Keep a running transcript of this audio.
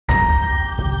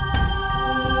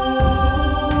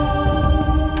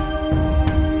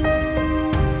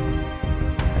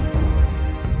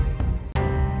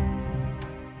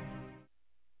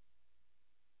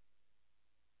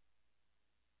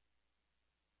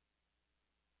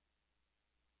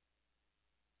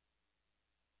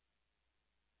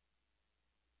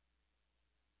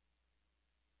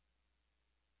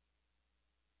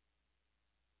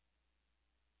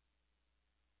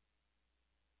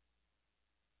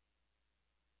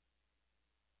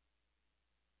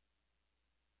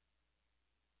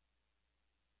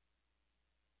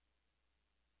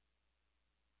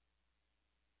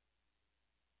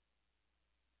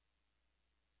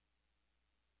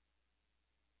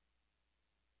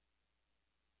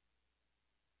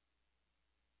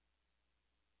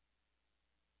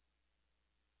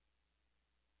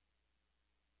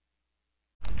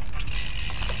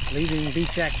Leaving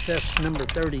beach access number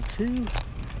 32.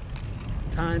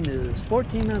 Time is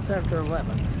 14 minutes after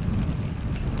 11.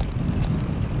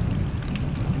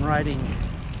 I'm riding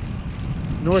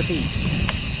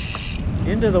northeast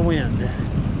into the wind,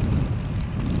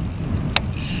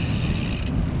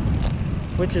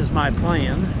 which is my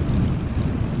plan.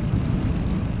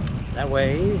 That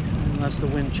way, unless the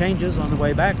wind changes on the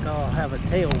way back, I'll have a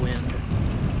tailwind.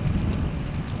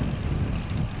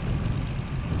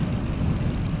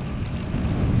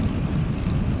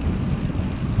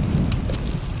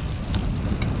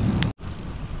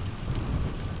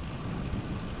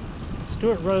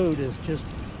 Stewart Road is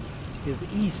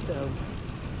east of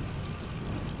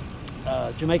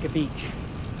Jamaica Beach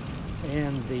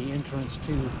and the entrance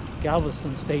to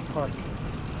Galveston State Park.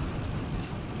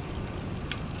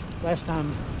 Last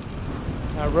time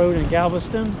I rode in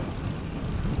Galveston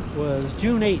was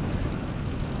June 8th,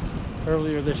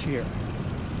 earlier this year.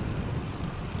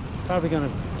 Probably going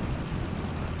to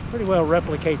pretty well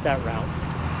replicate that route.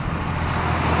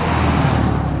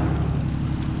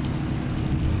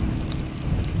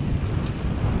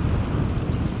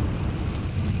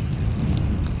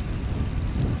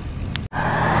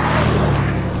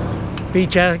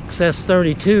 Beach access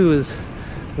 32 is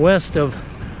west of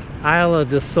Isla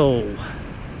de Sol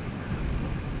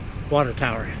water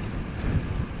tower.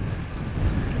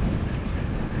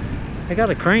 I got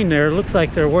a crane there. It looks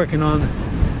like they're working on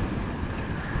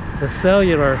the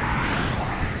cellular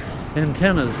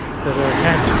antennas that are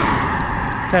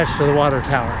attached to the water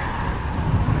tower.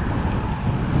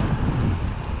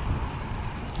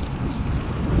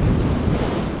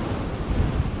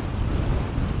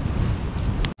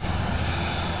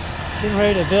 Getting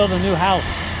ready to build a new house,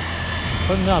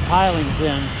 putting the pilings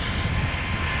in.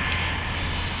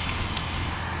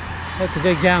 Have to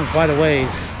dig down quite a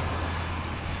ways.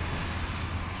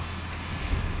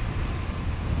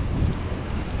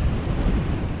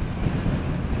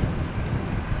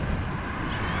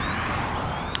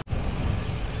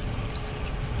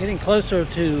 Getting closer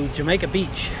to Jamaica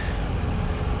Beach.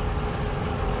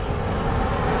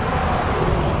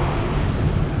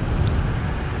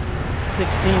 A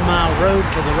 16-mile road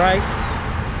to the right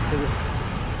for the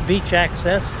beach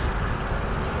access.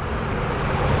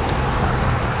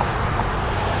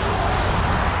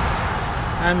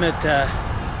 I'm at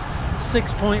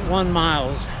 6.1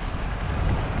 miles.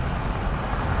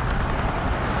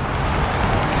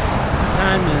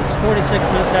 Time is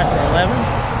 46 minutes after 11.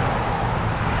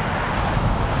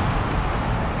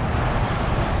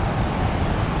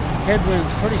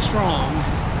 Headwind's pretty strong.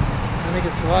 I think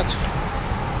it's a lot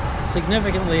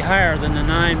significantly higher than the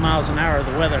 9 miles an hour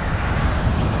the weather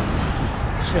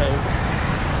showed.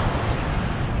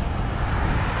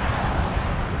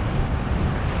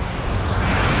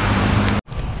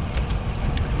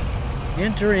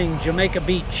 Entering Jamaica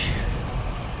Beach,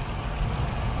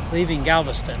 leaving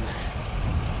Galveston.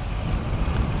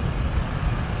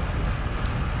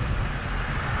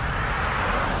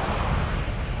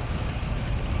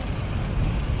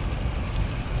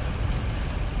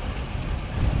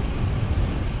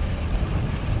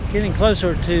 Getting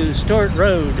closer to Stewart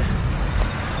Road,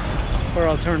 where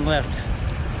I'll turn left.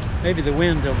 Maybe the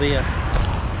wind will be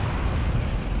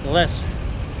less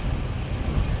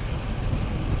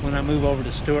when I move over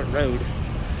to Stewart Road.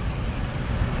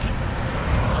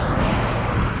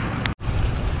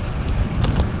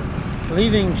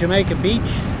 Leaving Jamaica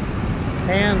Beach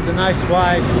and the nice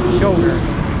wide shoulder.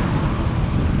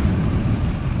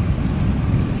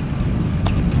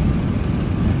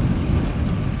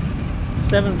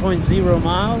 .0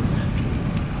 miles.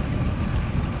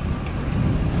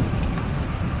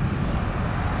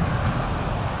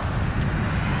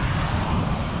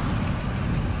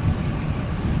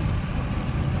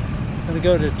 Going to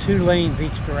go to 2 lanes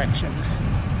each direction.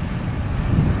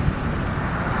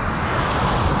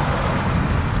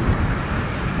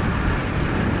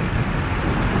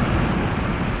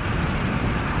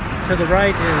 To the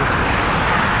right is,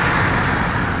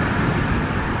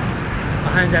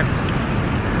 behind that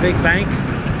big bank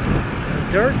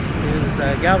of dirt, is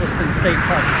Galveston State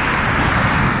Park.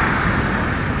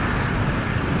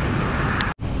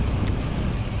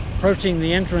 Approaching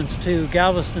the entrance to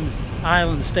Galveston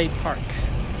Island State Park.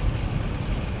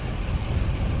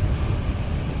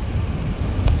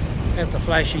 At the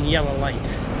flashing yellow light.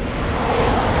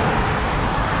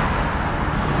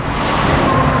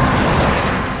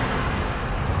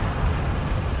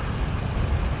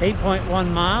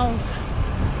 .1 miles.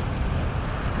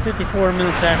 54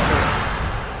 minutes after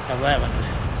 11.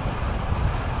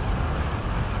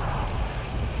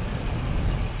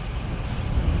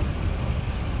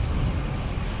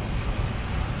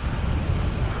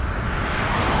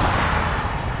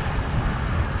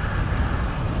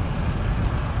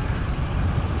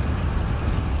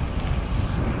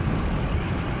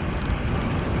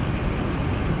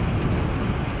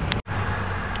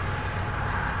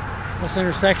 This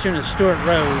intersection is Stewart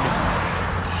Road.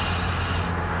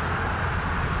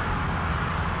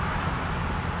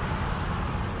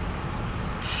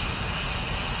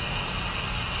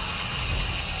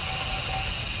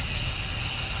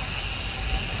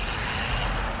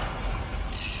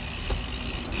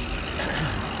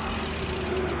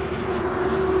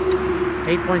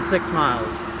 .6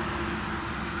 miles.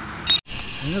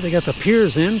 I know they got the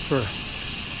piers in for, looks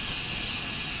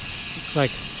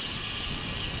like,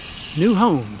 new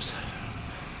homes,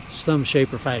 some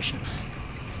shape or fashion.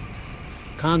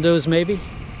 Condos maybe.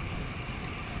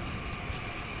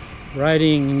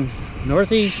 Riding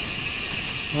northeast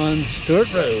on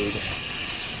Stewart Road.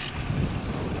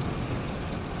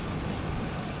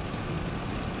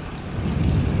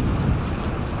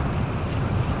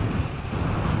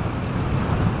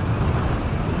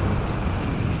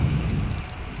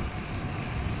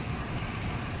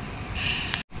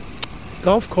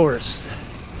 Golf course,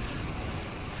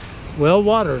 well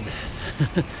watered.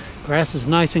 Grass is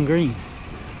nice and green.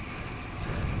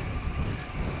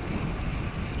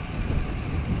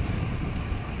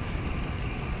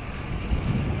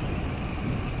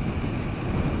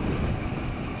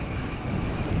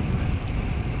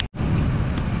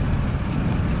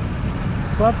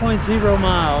 .0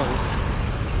 miles.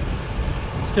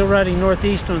 Still riding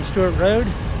northeast on Stewart Road.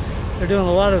 They're doing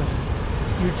a lot of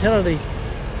utility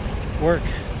work.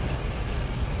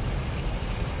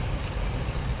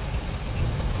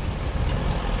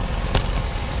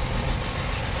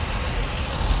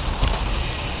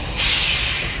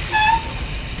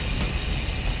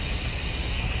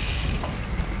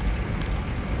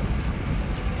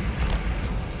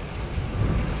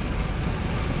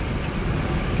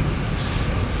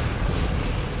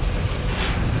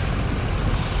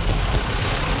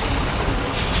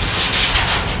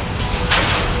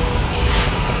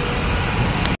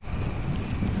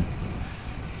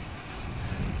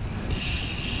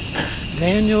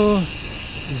 Daniel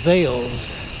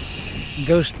Zales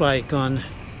ghost bike on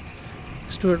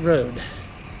Stewart Road.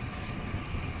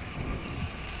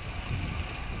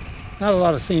 Not a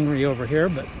lot of scenery over here,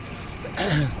 but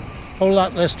a whole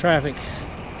lot less traffic.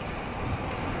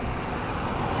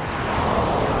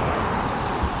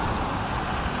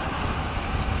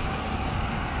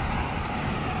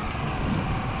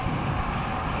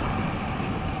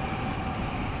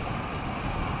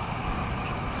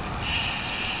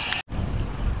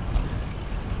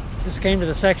 Just came to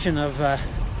the section of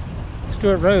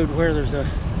Stewart Road where there's a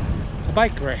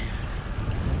bike lane.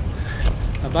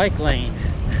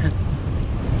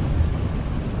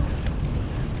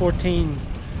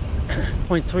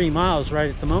 14.3 miles right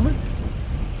at the moment.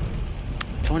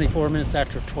 24 minutes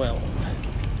after 12.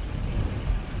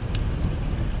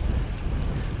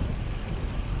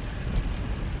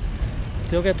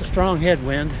 Still got the strong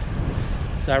headwind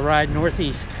as I ride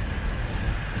northeast.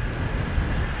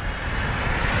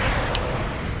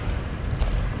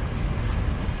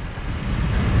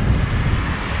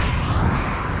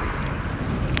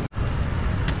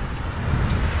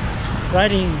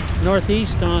 Riding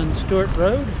northeast on Stewart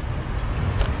Road.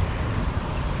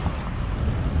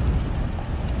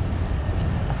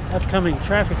 Upcoming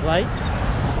traffic light,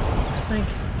 I think,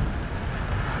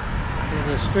 is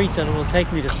a street that will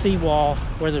take me to Seawall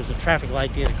where there's a traffic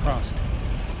light to get across.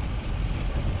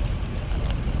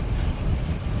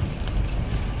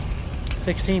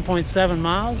 16.7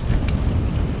 miles,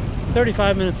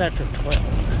 35 minutes after 12.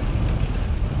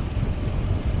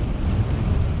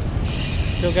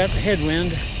 Still got the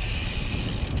headwind.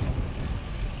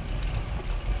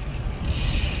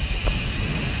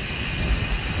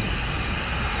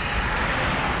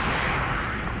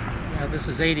 Yeah, this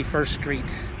is 81st Street.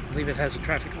 I believe it has a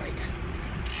traffic light.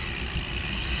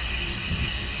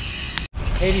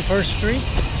 81st Street.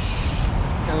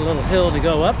 Got a little hill to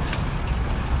go up.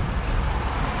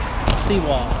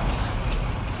 Seawall.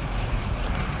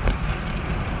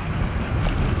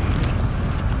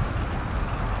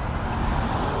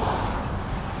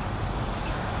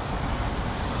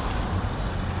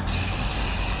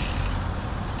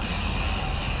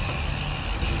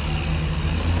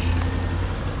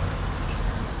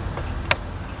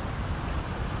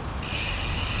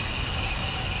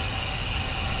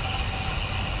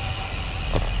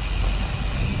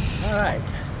 All right,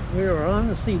 we are on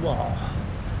the Seawall.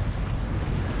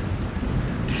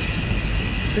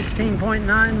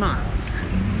 16.9 miles.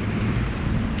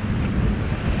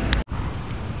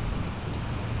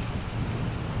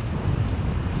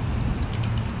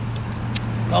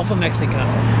 Gulf of Mexico.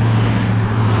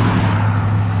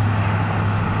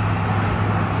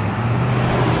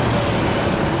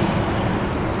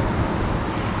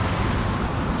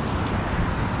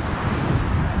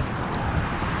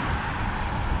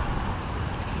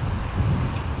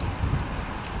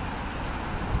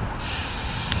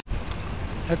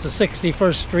 That's the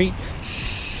 61st Street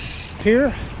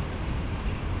Pier.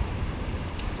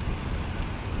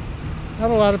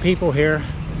 Not a lot of people here.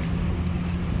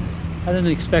 I didn't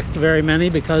expect very many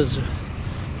because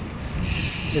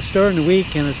it's during the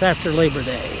week and it's after Labor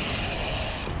Day.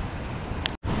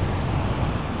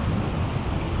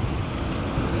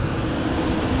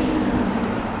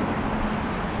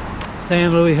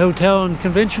 San Luis Hotel and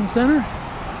Convention Center,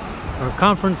 or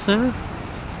Conference Center.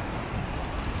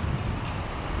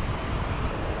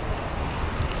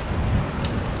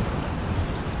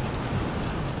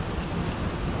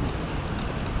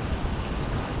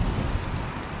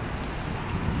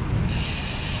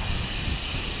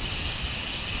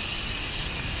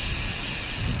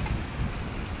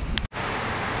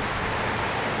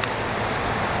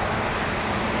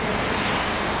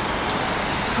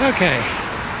 Okay,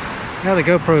 now the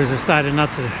GoPro's decided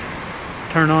not to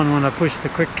turn on when I pushed the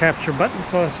quick capture button,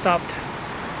 so I stopped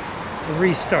to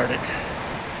restart it.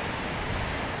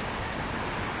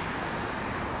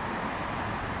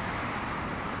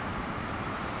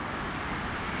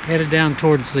 Headed down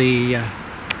towards the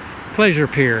Pleasure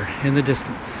Pier in the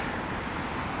distance.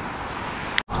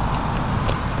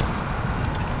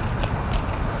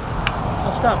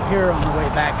 I'll stop here on the way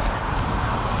back.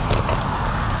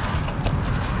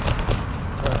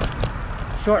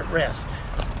 Short rest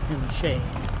in the shade.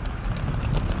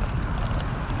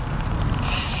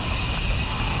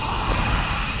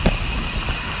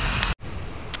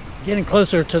 Getting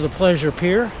closer to the Pleasure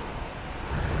Pier.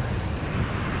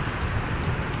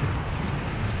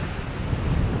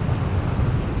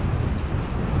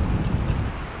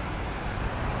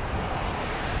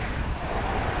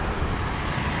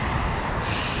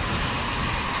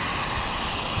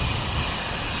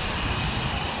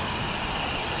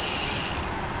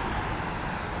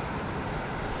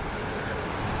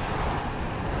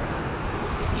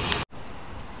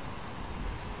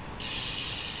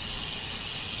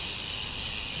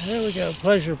 There we go,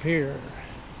 Pleasure Pier.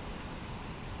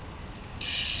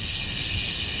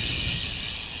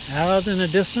 Out in the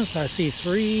distance, I see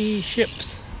 3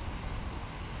 ships.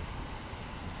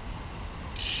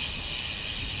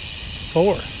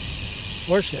 4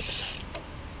 ships.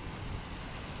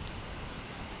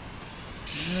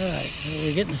 All right,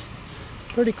 we're getting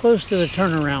pretty close to the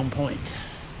turnaround point.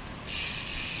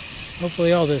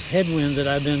 Hopefully all this headwind that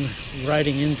I've been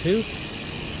riding into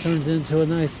turns into a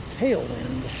nice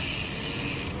tailwind.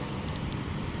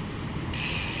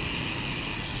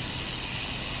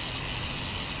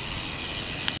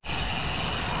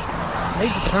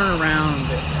 Made the turnaround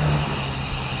at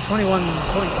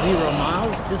 21.0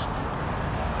 miles, just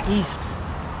east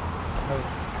of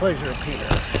Pleasure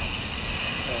Pier.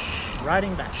 So,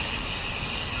 riding back.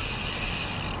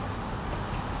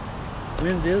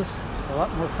 Wind is a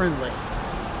lot more friendly.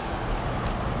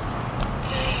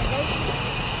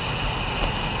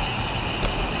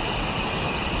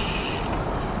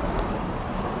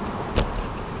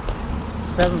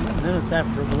 Seven minutes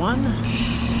after 1.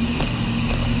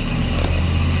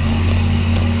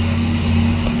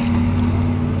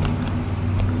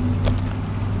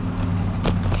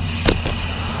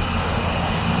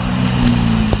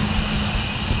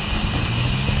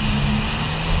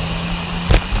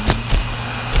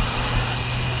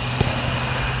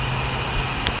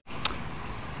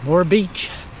 More beach.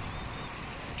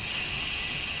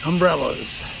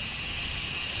 Umbrellas.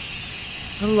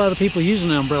 Not a lot of people using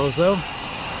the umbrellas though.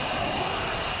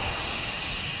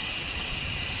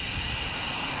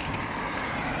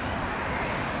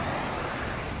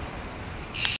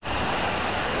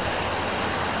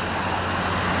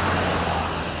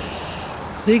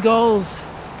 Seagulls,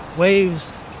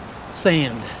 waves,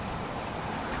 sand.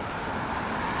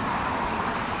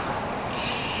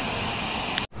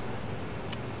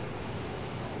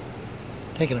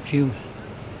 Taking a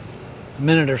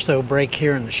minute or so break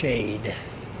here in the shade,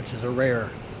 which is a rare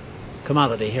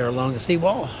commodity here along the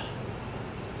seawall.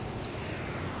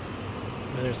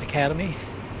 There's Academy,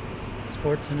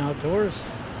 Sports and Outdoors.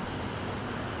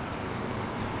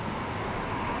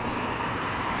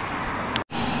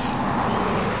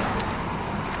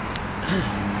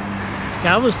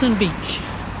 Galveston Beach.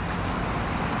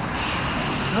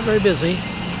 Not very busy.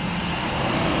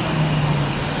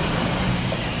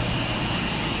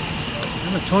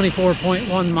 I'm at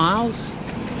 24.1 miles.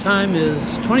 Time is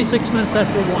 26 minutes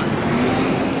after 1.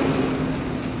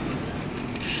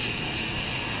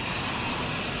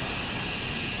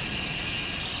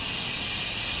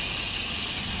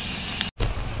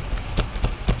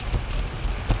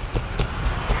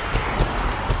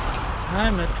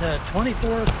 I'm at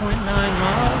 24.9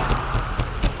 miles,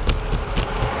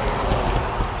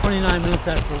 29 minutes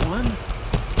after 1.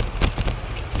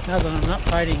 Now that I'm not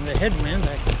fighting the headwind,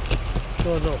 I can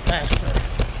go a little faster.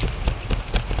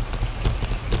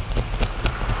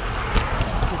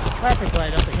 This traffic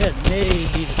light up ahead may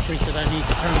be the street that I need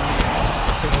to turn on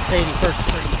because it's 81st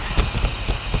Street.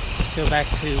 Go back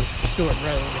to Stewart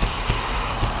Road.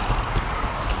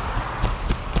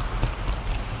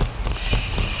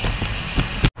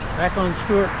 Back on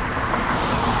Stewart,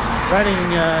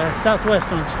 riding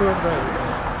southwest on Stewart Road.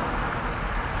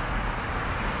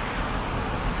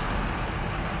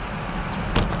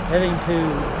 Heading to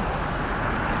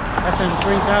FM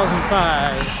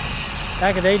 3005,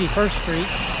 back at 81st Street.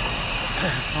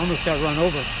 Almost got run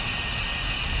over. I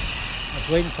was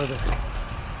waiting for the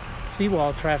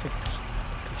Seawall traffic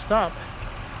to stop.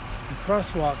 The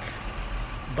crosswalk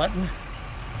button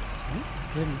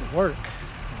didn't work.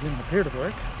 It didn't appear to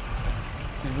work.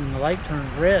 And when the light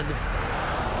turned red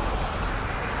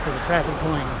for the traffic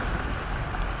going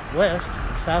west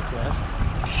or southwest, I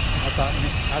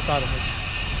thought it was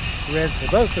red for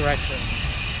both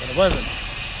directions, but it wasn't.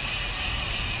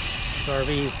 This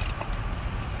RV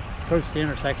approached the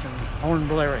intersection, horn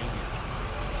blaring.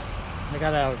 I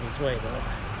got out of his way though,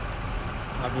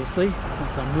 obviously,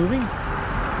 since I'm moving.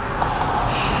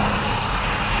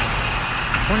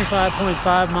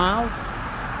 25.5 miles.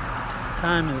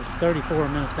 Time is 34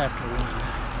 minutes after 1.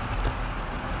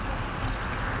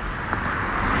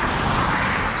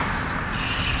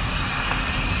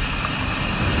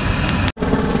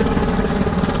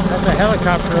 That's a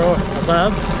helicopter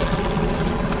above.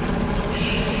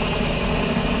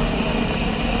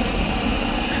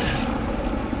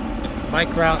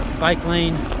 Bike route, bike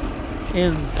lane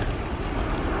ends.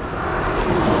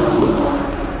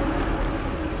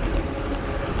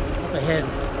 Up ahead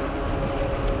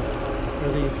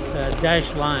where these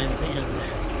dash lines end.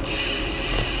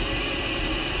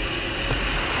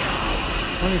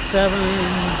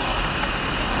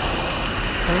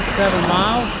 27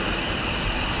 miles.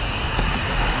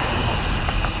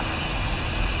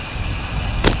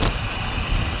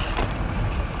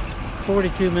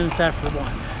 42 minutes after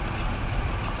 1.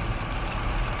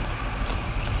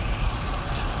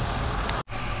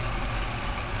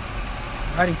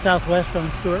 Riding southwest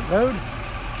on Stewart Road.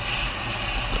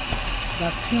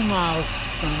 About 2 miles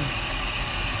from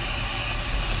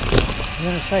the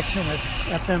intersection with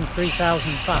FM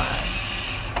 3005.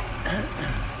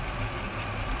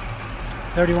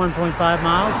 31.5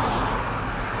 miles.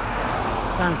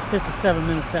 Time's 57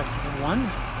 minutes after 1.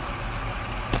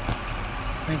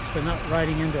 Thanks to not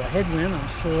riding into a headwind, I'm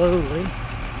slowly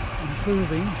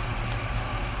improving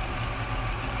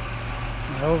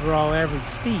my overall average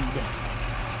speed.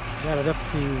 Got it up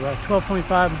to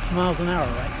 12.5 miles an hour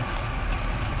right now.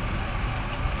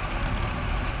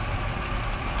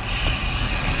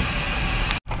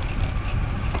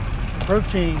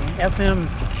 Approaching FM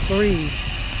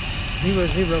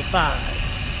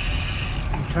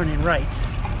 3005. I'm turning right.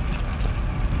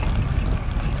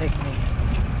 So take me.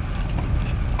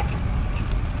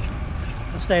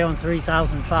 I'll stay on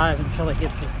 3005 until I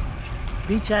get to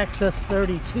Beach Access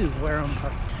 32 where I'm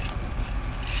parked.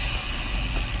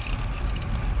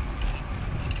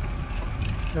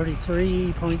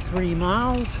 33.3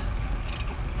 miles,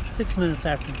 6 minutes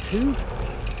after 2.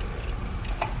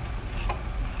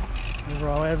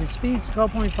 Overall average speed's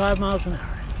 12.5 miles an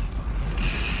hour.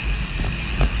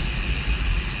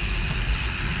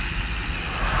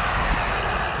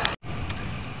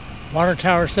 Water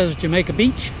tower says Jamaica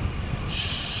Beach.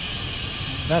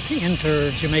 About to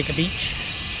enter Jamaica Beach.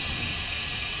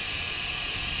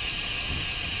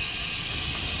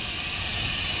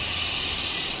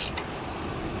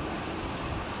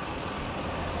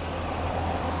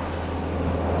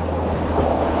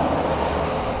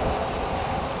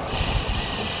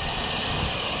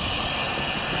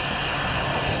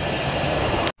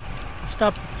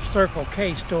 Stopped at the Circle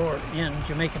K store in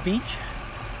Jamaica Beach.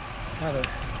 Got a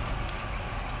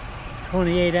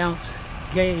 28-ounce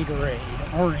Gatorade,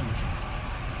 orange.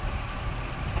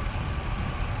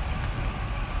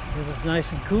 It was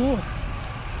nice and cool.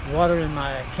 The water in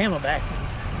my Camelback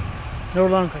is no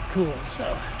longer cool, so.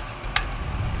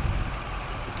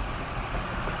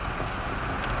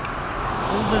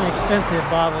 It was an expensive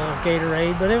bottle of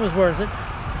Gatorade, but it was worth it.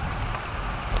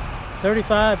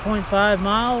 35.5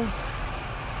 miles.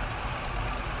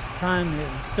 Time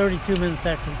is 32 minutes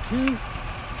after 2.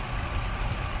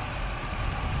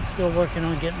 Still working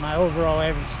on getting my overall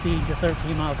average speed to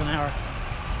 13 miles an hour.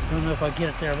 Don't know if I'll get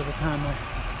it there by the time I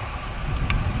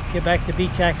get back to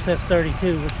Beach Access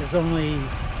 32, which is only,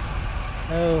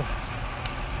 let's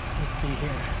see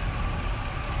here,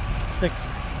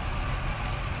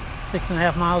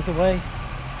 6.5 miles away.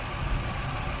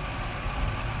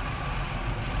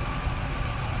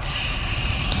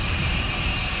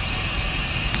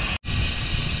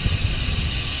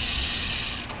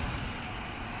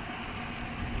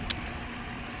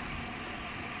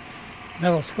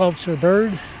 Metal sculpture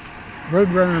bird.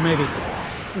 Roadrunner maybe.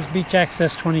 There's beach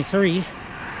access 23.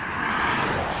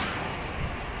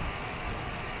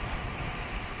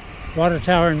 Water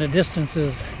tower in the distance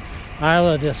is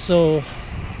Isla del Sol.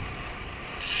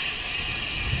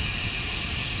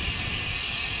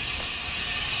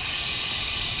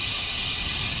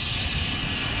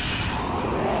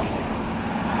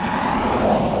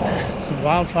 Some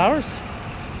wildflowers.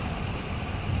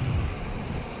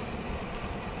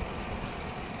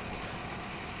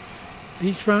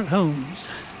 Beachfront homes.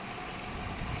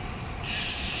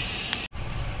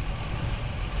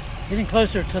 Getting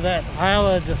closer to that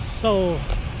Isla del Sol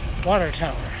water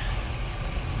tower.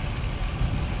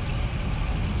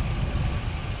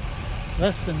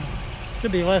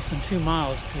 Should be less than 2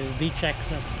 miles to beach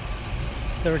access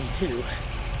 32.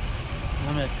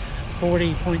 I'm at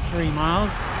 40.3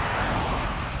 miles,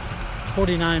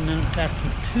 49 minutes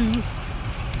after 2.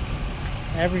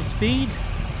 Average speed,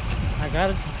 I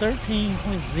got it to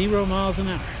 13.0 miles an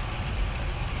hour.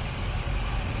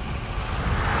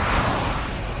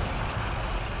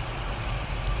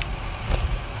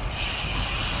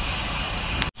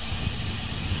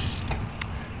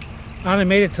 Finally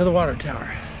made it to the water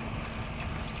tower.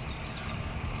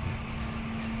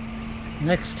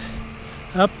 Next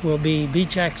up will be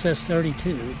beach access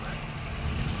 32.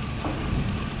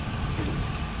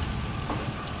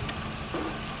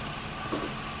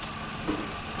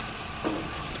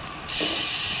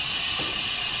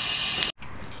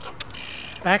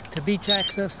 Back to beach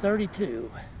access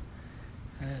 32.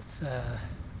 It's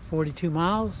 42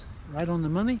 miles, right on the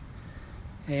money,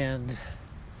 and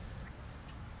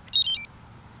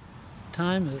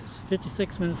time is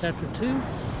 56 minutes after 2.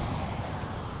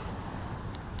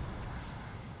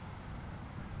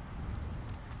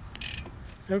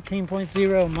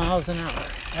 .0 miles an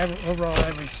hour, overall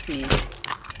average speed.